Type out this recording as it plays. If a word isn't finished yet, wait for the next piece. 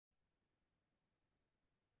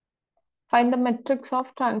Find the matrix of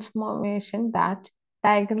transformation that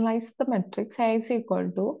diagonalize the matrix A is equal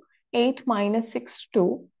to 8 minus 6 2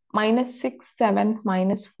 minus 6 7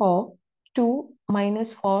 minus 4 2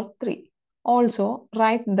 minus 4 3. Also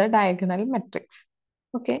write the diagonal matrix.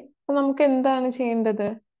 Okay, അപ്പോൾ നമുക്ക് എന്താണ് ചെയ്യേണ്ടത്?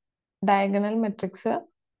 Diagonal matrix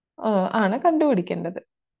ആണ് കണ്ടുപിടിക്കേണ്ടത്.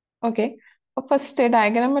 Okay, അപ്പോൾ first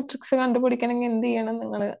diagonal matrix കണ്ടുപിടിക്കണമെങ്കിൽ എന്ത് ചെയ്യണം?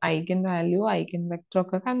 നിങ്ങൾ ഐഗൻ വാല്യൂ ഐഗൻ വെക്ടർ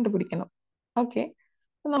ഒക്കെ കണ്ടുപിടിക്കണം. ഓക്കെ,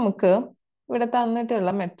 നമുക്ക് ഇവിടെ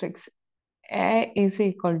തന്നിട്ടുള്ള matrix A is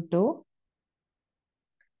equal to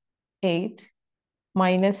 8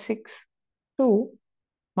 minus 6 2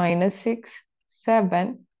 minus 6 7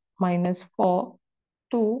 minus 4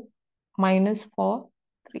 2 minus 4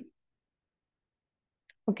 3.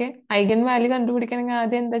 Okay, eigen value കണ്ടുപിടിക്കണമെങ്കിൽ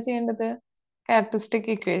ആദ്യം എന്താ ചെയ്യേണ്ടത്?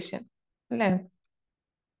 ക്യാരക്ടറിസ്റ്റിക് ഇക്വേഷൻ അല്ലേ?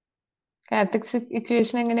 ക്യാരക്ടറിസ്റ്റിക്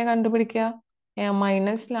ഇക്വേഷൻ എങ്ങനെയാ കണ്ടുപിടിക്കുക?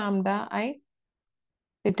 Minus lambda I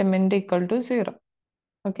determinant equal to 0.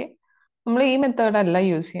 Okay, നമ്മൾ ഈ മെത്തേഡ് അല്ല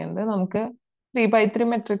യൂസ് ചെയ്യുന്നത്. നമുക്ക് 3/3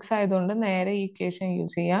 മെട്രിക്സ് ആയതുകൊണ്ട് നേരെ ഈ ഇക്വേഷൻ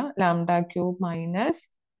യൂസ് ചെയ്യാം. Lambda cube minus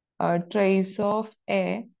trace of A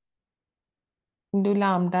into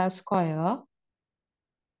lambda square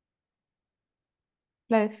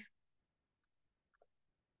plus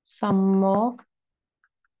some of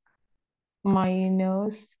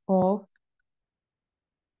minus of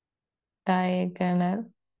diagonal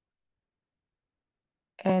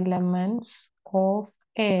elements of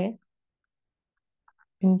A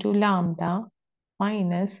into lambda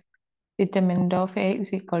minus determinant of A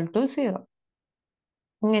is equal to 0.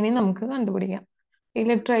 ഇങ്ങനെ നമുക്ക് കണ്ടുപിടിക്കാം.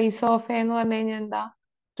 ഇതിൽ ട്രേസ് ഓഫ് എ എന്ന് പറഞ്ഞു കഴിഞ്ഞാൽ എന്താ?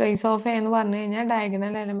 Trace of A എന്ന് പറഞ്ഞു കഴിഞ്ഞാൽ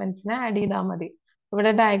ഡയഗണൽ എലിമെന്റ്സിനെ ആഡ് ചെയ്താൽ മതി.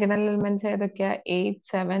 ഇവിടെ ഡയഗണൽ എലിമെന്റ്സ് ഏതൊക്കെയാ? 8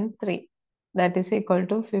 7 3. That is equal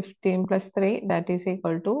to 15 plus 3, that is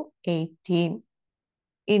equal to 18.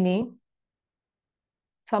 ഇനി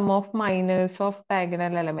sum of minors of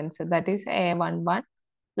diagonal elements, that is a11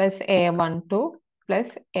 plus a12 plus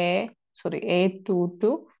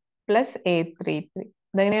a22 plus a33.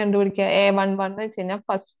 ഇതെങ്ങനെ കണ്ടുപിടിക്കുക? a11 എന്ന് വെച്ച് കഴിഞ്ഞാൽ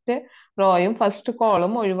ഫസ്റ്റ് റോയും ഫസ്റ്റ്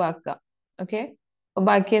കോളും ഒഴിവാക്കുക. ഓക്കെ, അപ്പൊ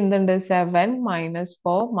ബാക്കി എന്തുണ്ട്? 7 minus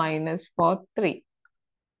 4 minus 4 3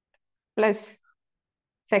 plus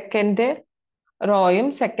second റോയും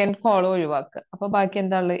second കോളും ഒഴിവാക്കുക. അപ്പൊ ബാക്കി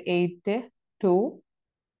എന്താ ഉള്ളത്? 8 2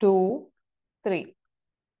 2 3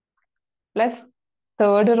 പ്ലസ്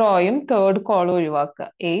തേർഡ് റോയും തേർഡ് കോളും ഒഴിവാക്കുക.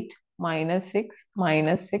 8 minus 6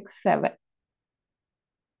 minus 6 7.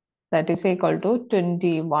 That is equal to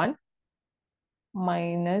 21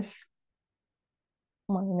 minus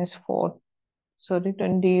 4. Sorry,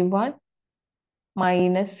 21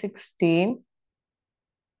 minus 16.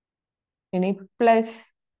 ഇനി plus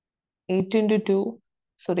 8 into 2.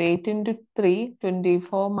 Sorry, 8 into 3.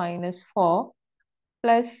 24 minus 4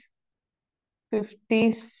 plus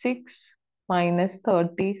 56 minus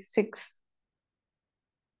 36.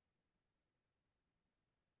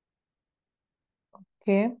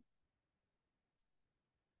 Okay.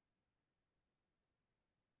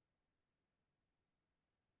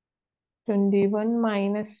 Twenty-one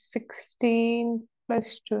minus 16 plus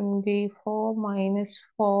 24 minus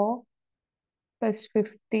 4 plus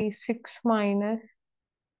 56 minus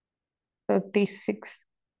 36.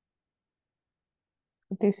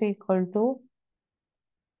 It is equal to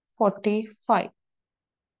 45.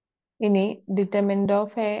 ഇനി ഡിറ്റർമിനന്റ്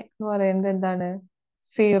ഓഫ് എ എന്ന് പറയുന്നത് എന്താണ്?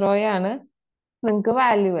 0 ആണ് നിങ്ങൾക്ക്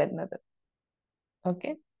value വരുന്നത്.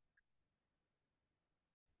 Okay,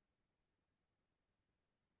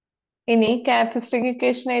 ഇനി characteristic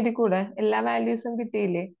equation എഴുതി കൂടെ എല്ലാ വാല്യൂസും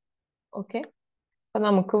കിട്ടിയില്ലേ? ഓക്കെ, അപ്പൊ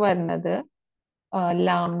നമുക്ക് വരുന്നത്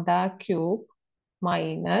lambda cube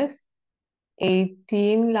minus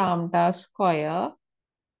 18 lambda square.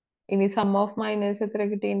 ഇനി സം ഓഫ് മൈനസ് എത്ര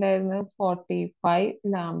കിട്ടിയിട്ടുണ്ടായിരുന്നു? 45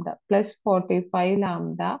 lambda plus 45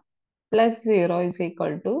 lambda plus 0 is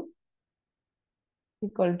equal to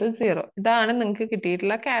 0. ഇതാണ് നിങ്ങൾക്ക്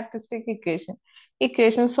കിട്ടിയിട്ടുള്ള ക്യാരക്ടറിസ്റ്റിക് ഇക്വേഷൻ.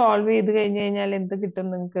 ഇക്വേഷൻ സോൾവ് ചെയ്ത് കഴിഞ്ഞ് കഴിഞ്ഞാൽ എന്ത് കിട്ടും?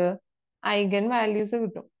 നിങ്ങൾക്ക് ഐഗൻ വാല്യൂസ്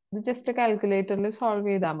കിട്ടും. ഇത് ജസ്റ്റ് കാൽക്കുലേറ്ററിൽ സോൾവ്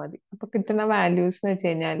ചെയ്താൽ മതി. അപ്പൊ കിട്ടുന്ന വാല്യൂസ് എന്ന് വെച്ച്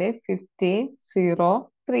കഴിഞ്ഞാല് 15 0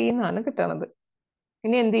 3 എന്നാണ് കിട്ടുന്നത്.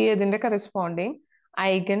 ഇനി എന്ത് ചെയ്യും? ഇതിന്റെ കറസ്പോണ്ടിങ്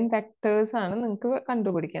ഐഗൻ വെക്ടേഴ്സ് ആണ് നിങ്ങൾക്ക്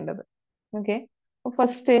കണ്ടുപിടിക്കേണ്ടത്. ഓക്കെ,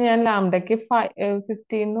 ഫസ്റ്റ് ഞാൻ ലാംഡയ്ക്ക്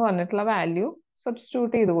 15 എന്ന് പറഞ്ഞിട്ടുള്ള വാല്യൂ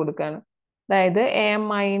സബ്സ്റ്റിറ്റ്യൂട്ട് ചെയ്ത് കൊടുക്കുകയാണ്. അതായത് a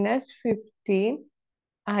minus 15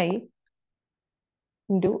 I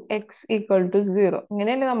into x equal to 0.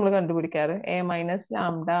 ഇങ്ങനെയല്ലേ നമ്മൾ കണ്ടുപിടിക്കാറ്? a minus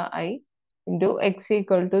lambda I into x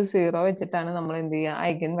equal to 0 വെച്ചിട്ടാണ് നമ്മൾ എന്ത് ചെയ്യുക?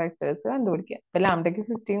 ഐഗൻ വെക്ടേഴ്സ് കണ്ടുപിടിക്കുക. ഇപ്പൊ ലാംഡയ്ക്ക്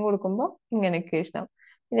 15 കൊടുക്കുമ്പോൾ ഇങ്ങനെ ഇക്വേഷൻ ആവും.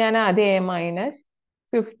 ഞാൻ ആദ്യം a minus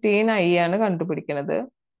 15 I ആണ് കണ്ടുപിടിക്കുന്നത്.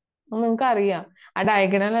 നിങ്ങൾക്ക് അറിയാം, ആ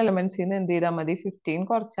ഡയഗണൽ എലമെന്റ്സിൽ നിന്ന് എന്ത് ചെയ്താൽ മതി? 15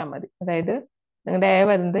 കുറച്ചാൽ മതി. അതായത് നിങ്ങളുടെ എ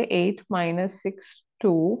വരുന്നത് 8 മൈനസ് 6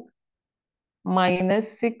 2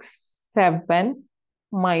 മൈനസ് 6 7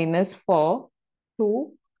 മൈനസ് 4 2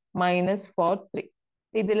 മൈനസ് 4 3.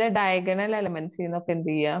 ഇതിലെ ഡയഗണൽ എലമെന്റ്സ് എന്നൊക്കെ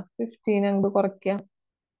എന്ത് ചെയ്യുക 15 അങ്ങോട്ട് കുറയ്ക്കുക.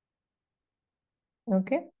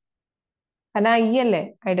 ഓക്കെ, കാരണം ഐ അല്ലേ,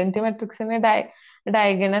 ഐഡന്റിറ്റി മെട്രിക്സിന്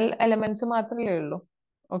ഡയഗണൽ എലമെന്റ്സ് മാത്രമല്ലേ ഉള്ളൂ.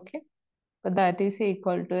 ഓക്കെ, അപ്പൊ ദാറ്റ് ഈസ്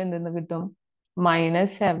ഈക്വൽ ടു എന്തെന്ന് കിട്ടും,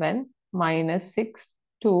 -7 -6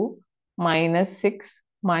 2 -6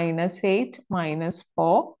 -8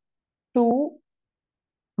 -4 2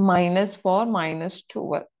 -4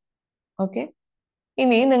 -12. ഓക്കെ,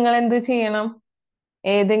 ഇനി നിങ്ങൾ എന്ത് ചെയ്യണം,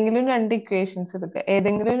 ഏതെങ്കിലും രണ്ട് ഇക്വേഷൻസ് എടുക്കുക,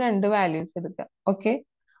 ഏതെങ്കിലും രണ്ട് വാല്യൂസ് എടുക്കുക. ഓക്കെ,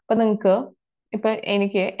 അപ്പൊ നിങ്ങൾക്ക് ഇപ്പൊ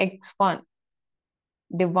എനിക്ക് x1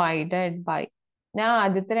 ഡിവൈഡഡ് ബൈ, ഞാൻ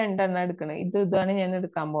ആദ്യത്തെ രണ്ടെണ്ണം എടുക്കണം, ഇതാണ് ഞാൻ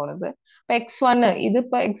എടുക്കാൻ പോണത്. അപ്പൊ x1,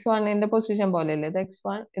 ഇതിപ്പോ x1ന്റെ പൊസിഷൻ പോലെ അല്ലേ, ഇത്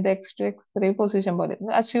x1 ഇത് x2 x3 പൊസിഷൻ പോലെ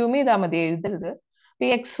അസ്യൂം ചെയ്താൽ മതി, എഴുതരുത്. അപ്പൊ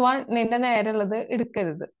ഈ x1ന്റെ നേരെയുള്ളത്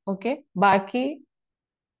എടുക്കരുത്. ഓക്കെ, ബാക്കി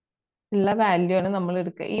ഉള്ള വാല്യൂ ആണ് നമ്മൾ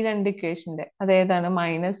എടുക്കുക ഈ രണ്ട് ഇക്വേഷന്റെ. അതേതാണ്,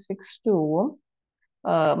 -6 2ഉം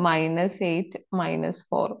 -8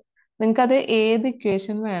 -4. നിങ്ങൾക്ക് അത് ഏത്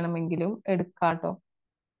ഇക്വേഷൻ വേണമെങ്കിലും എടുക്കാട്ടോ.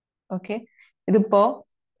 ഓക്കെ, ഇതിപ്പോ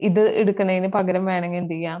ഇത് എടുക്കുന്നതിന് പകരം വേണമെങ്കിൽ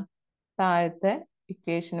എന്ത് ചെയ്യാം, താഴത്തെ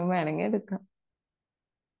ഇക്വേഷനും വേണമെങ്കിൽ എടുക്കാം.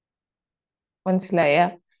 മനസ്സിലായ,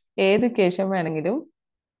 ഏത് ഇക്വേഷൻ വേണമെങ്കിലും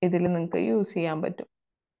ഇതിൽ നിങ്ങൾക്ക് യൂസ് ചെയ്യാൻ പറ്റും.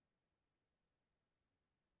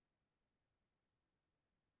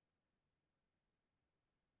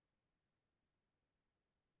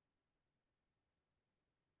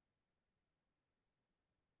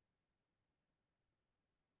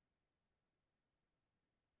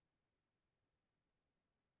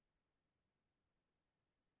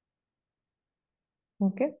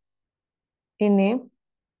 ഓക്കെ, ഇനി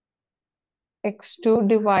x2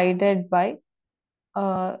 ഡിവൈഡഡ് ബൈ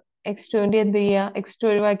x2ന്റെ എന്ത് ചെയ്യാ, x2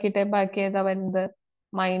 ഒഴിവാക്കിയിട്ട് ബാക്കി ഏതാ വരുന്നത്,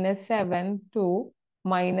 -7 2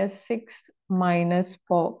 -6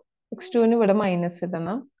 -4. x2ന് ഇവിടെ മൈനസ്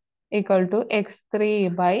ഇടണം, ഈക്വൽ ടു x3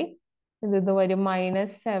 ബൈ ഇത് വരും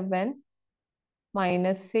 -7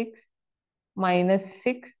 -6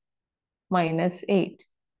 -6 -8.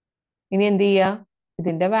 ഇനി എന്ത് ചെയ്യാ,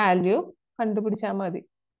 ഇതിന്റെ വാല്യൂ കണ്ടുപിടിച്ചാൽ മതി.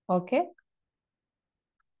 ഓക്കെ,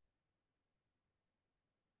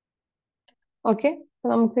 ഓക്കെ,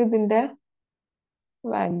 നമുക്ക് ഇതിന്റെ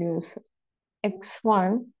വാല്യൂസ്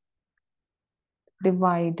x1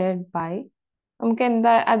 ഡിവൈഡഡ് ബൈ, നമുക്ക്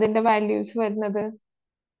എന്താ അതിന്റെ വാല്യൂസ് വരുന്നത്.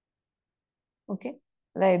 ഓക്കെ,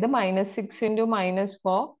 അതായത് -6 ഇൻറ്റു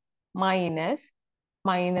 -4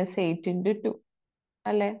 -8 ഇൻറ്റു 2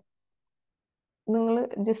 അല്ലെ. നിങ്ങൾ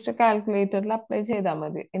ജസ്റ്റ് കാൽക്കുലേറ്ററിൽ അപ്ലൈ ചെയ്താൽ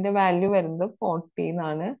മതി. ഇതിന്റെ വാല്യൂ വരുന്നത് 40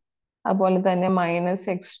 എന്നാണ്. അതുപോലെ തന്നെ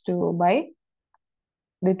 -x2 ബൈ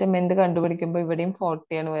ഡിറ്റർമിനന്റ് കണ്ടുപിടിക്കുമ്പോൾ ഇവിടെയും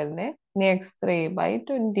 40 ആണ് വരുന്നത്. ഇനി x3 ബൈ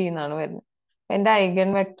 20 എന്നാണ് വരുന്നത്. എന്റെ ഐഗൻ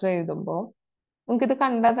വെക്ടർ എഴുതുമ്പോൾ നമുക്ക് ഇത്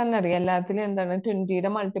കണ്ടാൽ തന്നെ അറിയാം, എല്ലാത്തിലും എന്താണ് 20യുടെ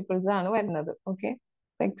മൾട്ടിപ്പിൾസ് ആണ് വരുന്നത്. ഓക്കെ,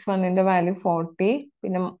 x1ന്റെ വാല്യൂ 40,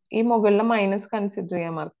 പിന്നെ ഈ മുകളിലെ മൈനസ് കൺസിഡർ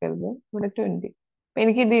ചെയ്യാൻ മറക്കരുത്, ഇവിടെ 20.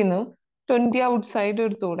 എനിക്ക് ഇതിൽ നിന്ന് 20 ഔട്ട്സൈഡ്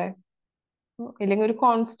എടുത്തൂടെ, ഇല്ലെങ്കിൽ ഒരു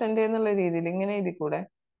കോൺസ്റ്റന്റ് എന്നുള്ള രീതിയിൽ ഇങ്ങനെ എഴുതിക്കൂടെ,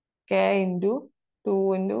 k ഇൻറ്റു 2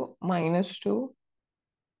 ഇൻറ്റു -2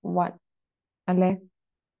 1 അല്ലെ.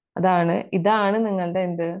 ഇതാണ് നിങ്ങളുടെ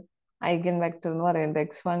എന്ത് ഐഗൻ വെക്ടർ എന്ന് പറയുന്നത്.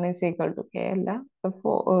 x1 is equal to k അല്ല,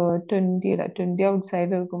 20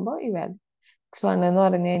 ഔട്ട്സൈഡ് എടുക്കുമ്പോൾ ഈ വാല്യൂ x1 എന്ന്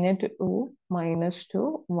പറഞ്ഞു കഴിഞ്ഞാൽ 2 -2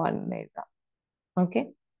 1 എഴുതാം. ഓക്കെ,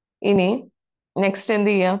 ഇനി നെക്സ്റ്റ്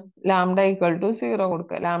എന്ത് ചെയ്യാം, ലാംഡ ഈക്വൽ ടു 0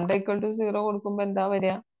 കൊടുക്കുക. ലാംഡ ഈക്വൽ ടു 0 കൊടുക്കുമ്പോൾ എന്താ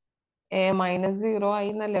വരിക, a -0 ആയി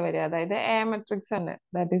എന്നല്ലേ വരിക, അതായത് എ മെട്രിക്സ് തന്നെ.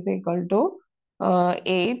 That is equal to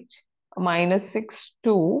 8 -6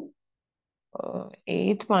 2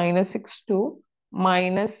 8 -6 2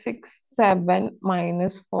 -6 7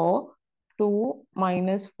 -4 2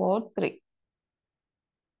 -4 3.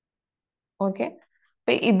 Okay,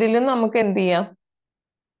 അപ്പൊ ഇതിലും നമുക്ക് എന്ത് ചെയ്യാം,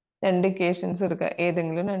 രണ്ട് ഇക്വേഷൻസ് എടുക്കുക,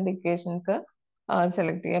 ഏതെങ്കിലും രണ്ട് ഇക്വേഷൻസ്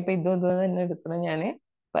സെലക്ട് ചെയ്യുക. അപ്പൊ ഇത് തന്നെ എടുക്കണം ഞാൻ.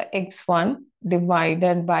 x1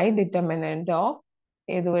 divided by determinant of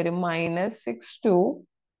ഏത് വരും, -6 2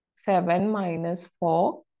 7 -4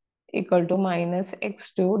 equal to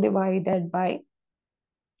 -x2 divided by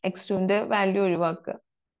x2ന്റെ value ഒഴിവാക്കുക.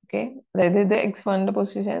 ഓക്കെ, അതായത് ഇത് x1ന്റെ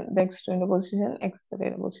പൊസിഷൻ, ഇത് x2ന്റെ പൊസിഷൻ,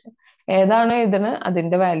 x3യുടെ പൊസിഷൻ, ഏതാണോ ഇതിന്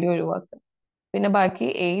അതിന്റെ വാല്യൂ ഒഴിവാക്കുക. പിന്നെ ബാക്കി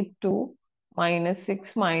 8 2 -6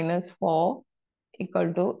 -4 ഈക്വൽ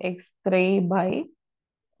ടു x3 ബൈ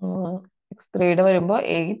x3യുടെ വരുമ്പോ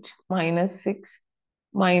 8 -6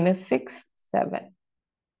 7.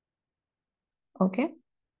 ഓക്കെ,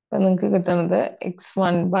 അപ്പൊ നിങ്ങൾക്ക് കിട്ടുന്നത്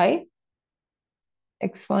x1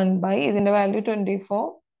 ബൈ ഇതിന്റെ വാല്യൂ 24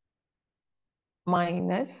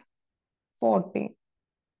 -7 14.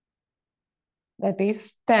 That is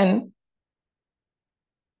 10.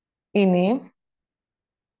 ഇനി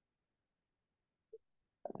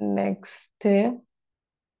next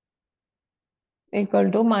equal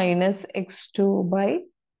to minus x2 by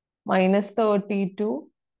minus 32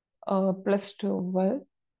 plus 12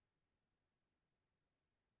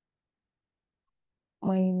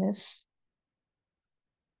 minus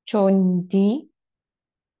 20.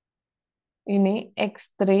 ഇനി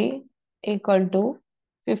x3 equal to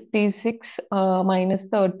 56 minus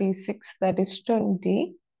 36 that is 20.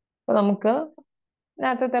 അപ്പൊ നമുക്ക്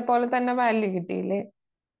നേരത്തെ പോലെ തന്നെ വാല്യൂ കിട്ടിയില്ലേ?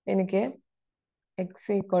 എനിക്ക് x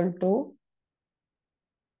equal to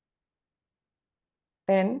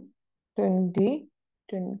 10 20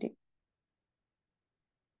 20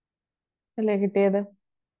 അല്ലേ കിട്ടിയത്?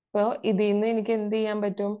 അപ്പൊ ഇതിൽ നിന്ന് എനിക്ക് എന്ത് ചെയ്യാൻ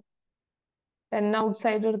പറ്റും? 10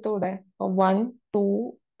 ഔട്ട്സൈഡ് എടുത്തൂടെ? 1 2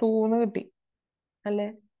 2 എന്ന് കിട്ടി അല്ലേ?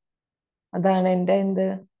 അതാണ് എന്റെ എന്ത്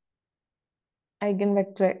eigen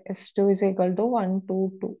vector s2 is equal to 1 2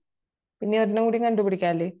 2. പിന്നെ ഒരെണ്ണം കൂടി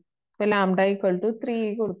കണ്ടുപിടിക്കാല്ലേ? ഇപ്പൊ ലാംഡ ഈക്വൽ ടു 3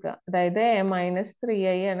 കൊടുക്കുക. അതായത് a മൈനസ്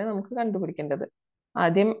 3i ആണ് നമുക്ക് കണ്ടുപിടിക്കേണ്ടത്.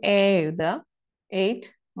 ആദ്യം a എഴുതുക. 8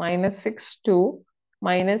 മൈനസ് 6 2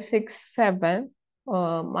 മൈനസ് 6 7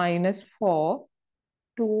 മൈനസ് 4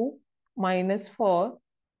 2 മൈനസ് 4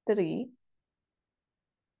 3.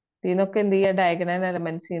 ഇതിനൊക്കെ എന്ത് ചെയ്യുക? ഡയഗണൽ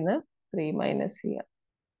എലമെന്റ്സിൽ നിന്ന് 3 മൈനസ് ചെയ്യുക.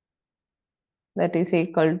 That is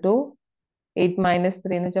equal to 8 minus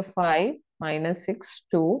 3 എന്ന് വെച്ചാൽ 5 minus 6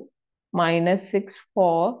 2 minus 6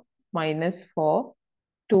 4 minus 4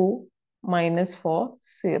 2 minus 4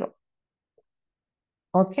 0.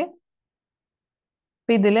 Okay,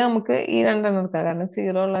 അപ്പൊ ഇതില് നമുക്ക് ഈ രണ്ടെണ്ണം എടുക്കാം, കാരണം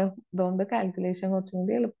 0 ഉള്ളതുകൊണ്ട് കാൽക്കുലേഷൻ കുറച്ചും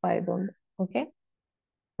കൂടി എളുപ്പമായതുകൊണ്ട്. ഓക്കെ,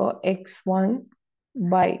 അപ്പോ x1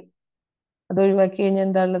 ബൈ അത് ഒഴിവാക്കി കഴിഞ്ഞാൽ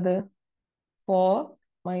എന്താ ഉള്ളത്? 4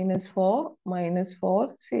 minus 4 minus 4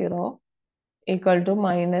 0 equal to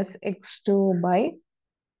minus x2 by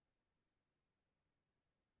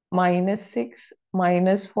minus 6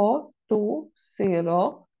 minus 4 2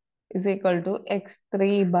 0 is equal to x3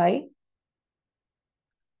 by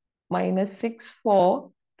minus 6 4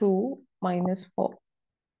 2 minus 4.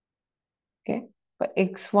 Okay, so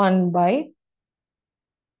x1 by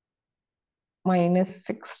minus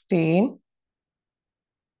 16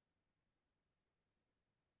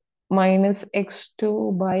 minus x2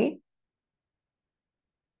 by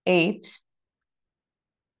 8.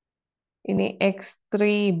 ഇനി x3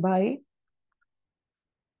 by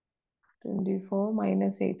 24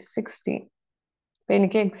 minus 8 16. അപ്പൊ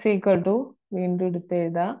എനിക്ക് x equal to വീണ്ടും എടുത്ത്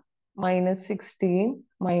എഴുതാം. minus 16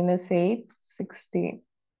 minus 8 16.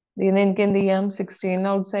 ഇതിന് എനിക്ക് എന്ത് ചെയ്യാം? 16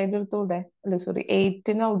 ഔട്ട്സൈഡ് എടുത്തൂടെ? അല്ല സോറി,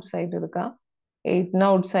 8 ഔട്ട്സൈഡ് എടുക്കാം. 8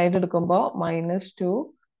 ഔട്ട്സൈഡ് എടുക്കുമ്പോൾ minus 2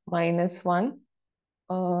 minus 1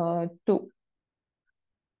 2.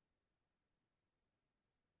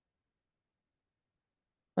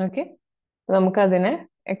 ഓക്കെ, നമുക്കതിനെ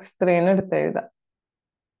x3 എടുത്ത് എഴുതാം.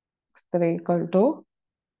 x3 equal to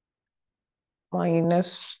minus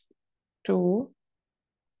 2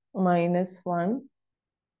 minus 1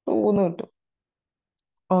 2 എന്ന് കിട്ടും.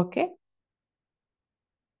 ഓക്കെ,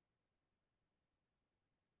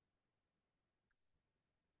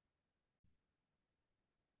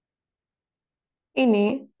 ഇനി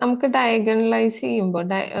നമുക്ക് ഡയഗണലൈസ് ചെയ്യുമ്പോൾ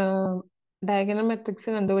ഡയഗണൽ മെട്രിക്സ്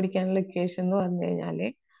കണ്ടുപിടിക്കാനുള്ള ഇക്വേഷൻ എന്ന് പറഞ്ഞു കഴിഞ്ഞാല്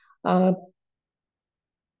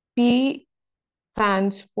P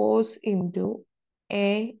transpose into A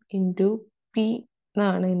into P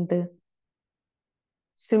എന്നാണ് എന്ത്?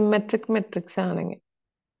 സിമെട്രിക് മെട്രിക്സ് ആണെങ്കിൽ.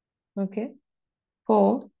 Okay, four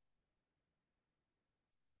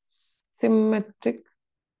symmetric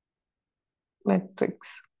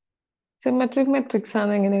matrix. Symmetric matrix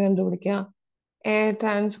ആണ് എങ്ങനെ കണ്ടുപിടിക്കുക? A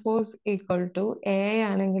transpose equal to A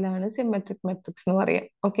ആണെങ്കിലാണ് symmetric matrix എന്ന് പറയാം.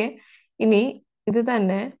 ഓക്കെ, ഇനി ഇത്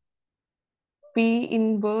തന്നെ P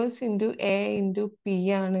inverse into A into P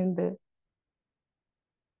ആണ് എന്ത്?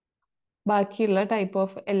 ബാക്കിയുള്ള ടൈപ്പ്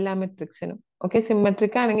ഓഫ് എല്ലാ മെട്രിക്സിനും. ഓക്കെ,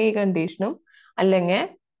 സിമെട്രിക് ആണെങ്കിൽ ഈ കണ്ടീഷനും, അല്ലെങ്കിൽ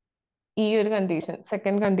ഈ ഒരു കണ്ടീഷൻ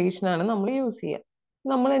സെക്കൻഡ് കണ്ടീഷനാണ് നമ്മൾ യൂസ് ചെയ്യുക.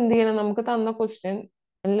 നമ്മൾ എന്ത് ചെയ്യണം? നമുക്ക് തന്ന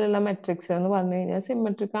ക്വസ്റ്റ്യനിലുള്ള മെട്രിക്സ് എന്ന് പറഞ്ഞു കഴിഞ്ഞാൽ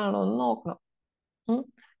സിമെട്രിക് ആണോ എന്ന് നോക്കണം.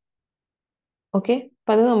 ഓക്കെ,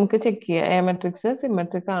 അപ്പൊ അത് നമുക്ക് ചെക്ക് ചെയ്യാം. എ മെട്രിക്സ്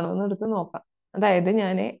സിമെട്രിക് ആണോ എന്ന് എടുത്ത് നോക്കാം. അതായത്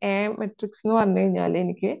ഞാൻ എ മെട്രിക്സ് എന്ന് പറഞ്ഞു കഴിഞ്ഞാൽ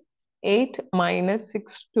എനിക്ക് 8 minus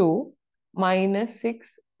 6 2 minus 6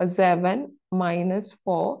 7 minus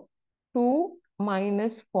 4 2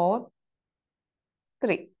 minus 4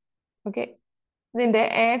 3. Okay, ഇതിന്റെ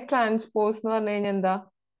എ ട്രാൻസ്പോസ് എന്ന് പറഞ്ഞു കഴിഞ്ഞാൽ എന്താ?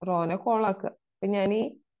 റോനെ കോളാക്കുക. അപ്പൊ ഞാൻ ഈ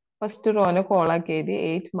ഫസ്റ്റ് റോനെ കോളാക്കി എഴുതി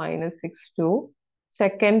 8 മൈനസ് 6 2.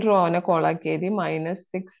 സെക്കൻഡ് റോനെ കോളാക്കി എഴുതി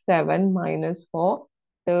 -6 7 -4.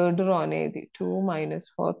 തേർഡ് റോനെ എഴുതി 2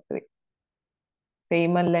 -4 3.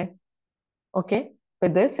 സെയിം അല്ലേ? ഓക്കെ,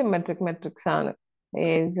 ഇത് സിമെട്രിക് മെട്രിക്സ് ആണ്.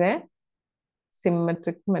 As a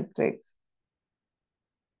symmetric matrix.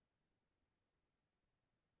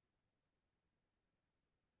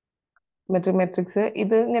 Symmetric matrix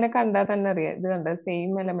ഇത് ഇങ്ങനെ കണ്ടാൽ തന്നെ അറിയാം. ഇത് കണ്ട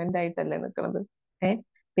സെയിം എലമെന്റ് ആയിട്ടല്ലേ നിൽക്കുന്നത്.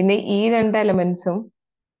 പിന്നെ ഈ രണ്ട് എലമെന്റ്സും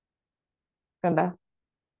കണ്ട,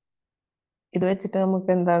 ഇത് വെച്ചിട്ട്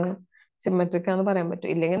നമുക്ക് എന്താണ് സിമെട്രിക് ആണെന്ന് പറയാൻ പറ്റും.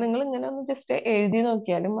 ഇല്ലെങ്കിൽ നിങ്ങൾ ഇങ്ങനെ ഒന്ന് ജസ്റ്റ് എഴുതി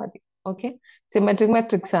നോക്കിയാലും മതി. ഓക്കെ, സിമെട്രിക്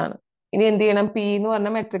മെട്രിക്സ് ആണ്. ഇനി എന്ത് ചെയ്യണം? പി എന്ന് പറഞ്ഞ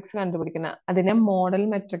മെട്രിക്സ് കണ്ടുപിടിക്കണം. അതിനെ മോഡൽ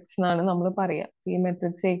മെട്രിക്സ് എന്നാണ് നമ്മൾ പറയാ. പി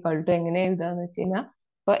മെട്രിക്സ് ഈക്വൽ ടു എങ്ങനെ എഴുതാന്ന് വെച്ച് കഴിഞ്ഞാൽ,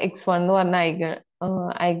 ഇപ്പൊ x1 എന്ന് പറഞ്ഞ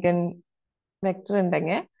ഐഗൻ വെക്ടർ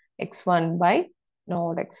ഉണ്ടെങ്കിൽ x1 ബൈ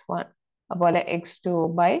നോഡ് x1, അതുപോലെ x2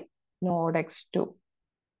 by node x2,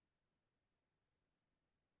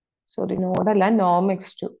 sorry നോഡല്ല Noam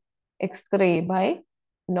x2, x3 by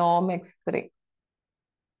Noam x3.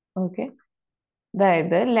 Okay,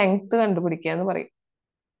 അതായത് ലെങ്ത് കണ്ടുപിടിക്കുക എന്ന് പറയും.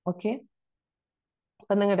 ഓക്കെ,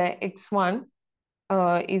 അപ്പൊ നിങ്ങളുടെ x1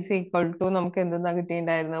 ഈസ് ഈക്വൽ ടു നമുക്ക് എന്തെന്നാ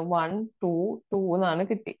കിട്ടിയിട്ടുണ്ടായിരുന്നത്? 1 2 2 എന്നാണ്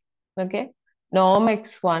കിട്ടി. Okay, Noam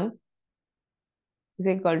x1 is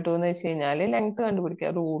equal to എന്ന് വെച്ച് കഴിഞ്ഞാൽ ലെങ്ത്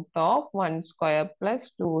കണ്ടുപിടിക്കുക. Root of 1 square plus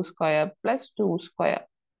 2 square plus 2 square,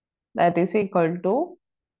 that is equal to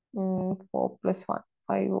 4 plus 1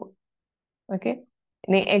 5. Okay,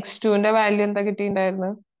 ഇനി x2ന്റെ വാല്യൂ എന്താ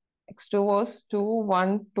കിട്ടിയിട്ടുണ്ടായിരുന്നത്? x2 was 2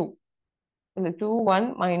 1 2, 2 1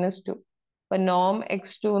 minus 2. അപ്പൊ നോം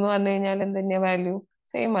x2 എന്ന് പറഞ്ഞു കഴിഞ്ഞാൽ എന്തെന്നെയാ വാല്യൂ?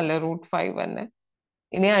 സെയിം അല്ലേ, √5 തന്നെ.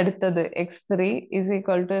 ഇനി അടുത്തത് x3 ഈസ്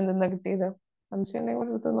ഈക്വൽ ടു എന്തെന്നാ കിട്ടിയത്? സംശയം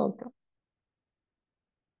ഉണ്ടെങ്കിൽ എടുത്ത് നോക്കാം.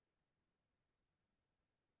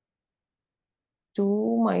 2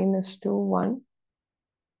 മൈനസ് 2 1,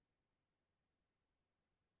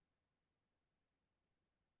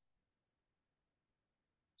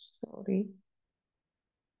 സോറി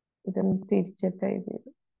ഇതൊന്ന് തിരിച്ചിട്ട് എഴുതിയത്.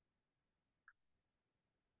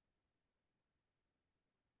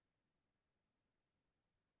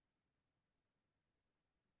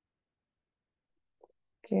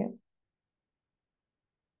 Okay,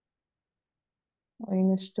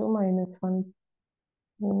 minus 2 minus 1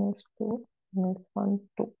 minus 2 minus 1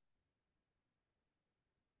 2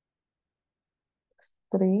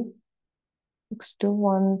 3 x2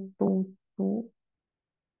 1 2 2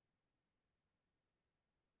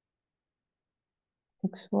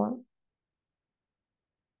 x1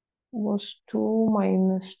 was 2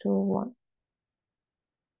 minus 2 1.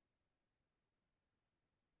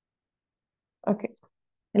 Okay,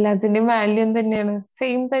 എല്ലാത്തിന്റെയും വാല്യൂ തന്നെയാണ്,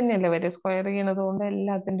 സെയിം തന്നെയല്ലേ വരിക. സ്ക്വയർ ചെയ്യണത് കൊണ്ട്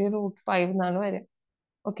എല്ലാത്തിന്റെയും √5 എന്നാണ് വരിക.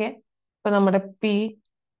 ഓക്കെ, അപ്പൊ നമ്മുടെ P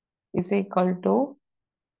is equal to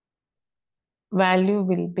value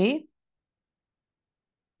will be,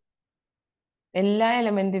 എല്ലാ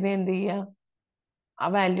എലമെന്റിനെയും എന്ത് ചെയ്യുക? ആ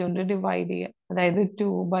വാല്യൂ കൊണ്ട് ഡിവൈഡ് ചെയ്യുക. അതായത്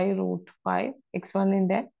 2 by √5,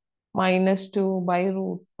 x1ന്റെ minus 2 by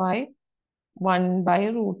 √5, 1 by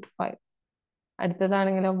 √5.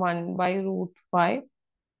 അടുത്തതാണെങ്കിലോ 1 by √5,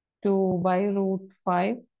 2 by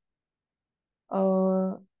 √5,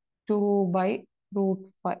 2 by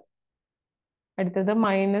 √5. അടുത്തത്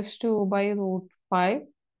minus 2 by √5,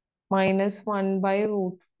 minus 1 by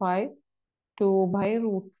 √5, 2 by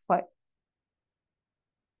 √5.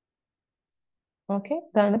 Okay,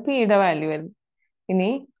 ഇതാണ് പിയുടെ വാല്യൂ വരുന്നത്. ഇനി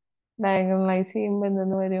ഡയഗണലൈസ് ചെയ്യുമ്പോൾ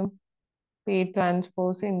എന്തെന്ന് വരും? P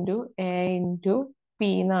transpose into A into P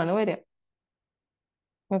എന്നാണ് വരിക.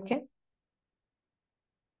 ഓക്കെ,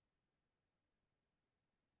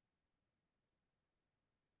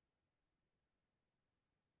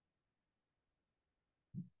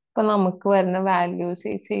 ഇപ്പൊ നമുക്ക് വരുന്ന വാല്യൂസ്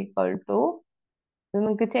ഈസ് ഈക്വൽ ടു, ഇത്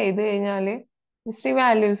നിങ്ങൾക്ക് ചെയ്ത് കഴിഞ്ഞാല് ജസ്റ്റ് ഈ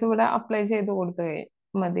വാല്യൂസ് ഇവിടെ അപ്ലൈ ചെയ്ത് കൊടുത്തു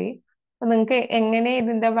മതി. അപ്പൊ നിങ്ങൾക്ക് എങ്ങനെ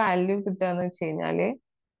ഇതിന്റെ വാല്യൂ കിട്ടുക എന്ന് വെച്ച് കഴിഞ്ഞാല്,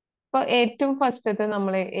 ഇപ്പൊ ഏറ്റവും ഫസ്റ്റത്തെ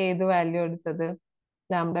നമ്മൾ ഏത് വാല്യൂ എടുത്തത്?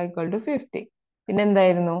 Lambda equal to 50. പിന്നെ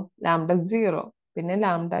എന്തായിരുന്നു? ലാംഡ 0. പിന്നെ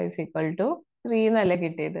ലാംഡ ഇസ് ഈക്വൽ ടു 3 എന്നല്ല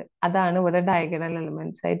കിട്ടിയത്. അതാണ് ഇവിടെ ഡയഗണൽ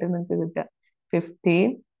എലമെന്റ്സ് ആയിട്ട് നിങ്ങൾക്ക് കിട്ടുക.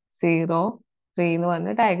 15 0 3 എന്ന്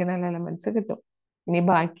പറഞ്ഞ ഡയഗണൽ എലമെന്റ്സ് കിട്ടും. ഇനി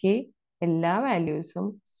ബാക്കി എല്ലാ വാല്യൂസും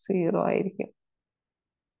 0 ആയിരിക്കും.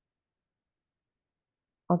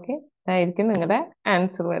 ഓക്കെ, ഇതായിരിക്കും നിങ്ങളുടെ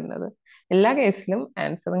ആൻസർ വരുന്നത്. എല്ലാ കേസിലും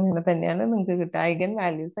ആൻസർ ഇങ്ങനെ തന്നെയാണ് നിങ്ങൾക്ക് കിട്ടുക. ഐഗൻ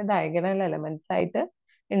വാല്യൂസ് ഡയഗണൽ എലമെന്റ്സ് ആയിട്ട്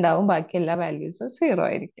ഉണ്ടാവും, ബാക്കി എല്ലാ വാല്യൂസും 0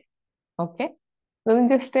 ആയിരിക്കും. ഓക്കെ, ഇതൊന്ന്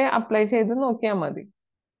ജസ്റ്റ് അപ്ലൈ ചെയ്ത് നോക്കിയാൽ മതി.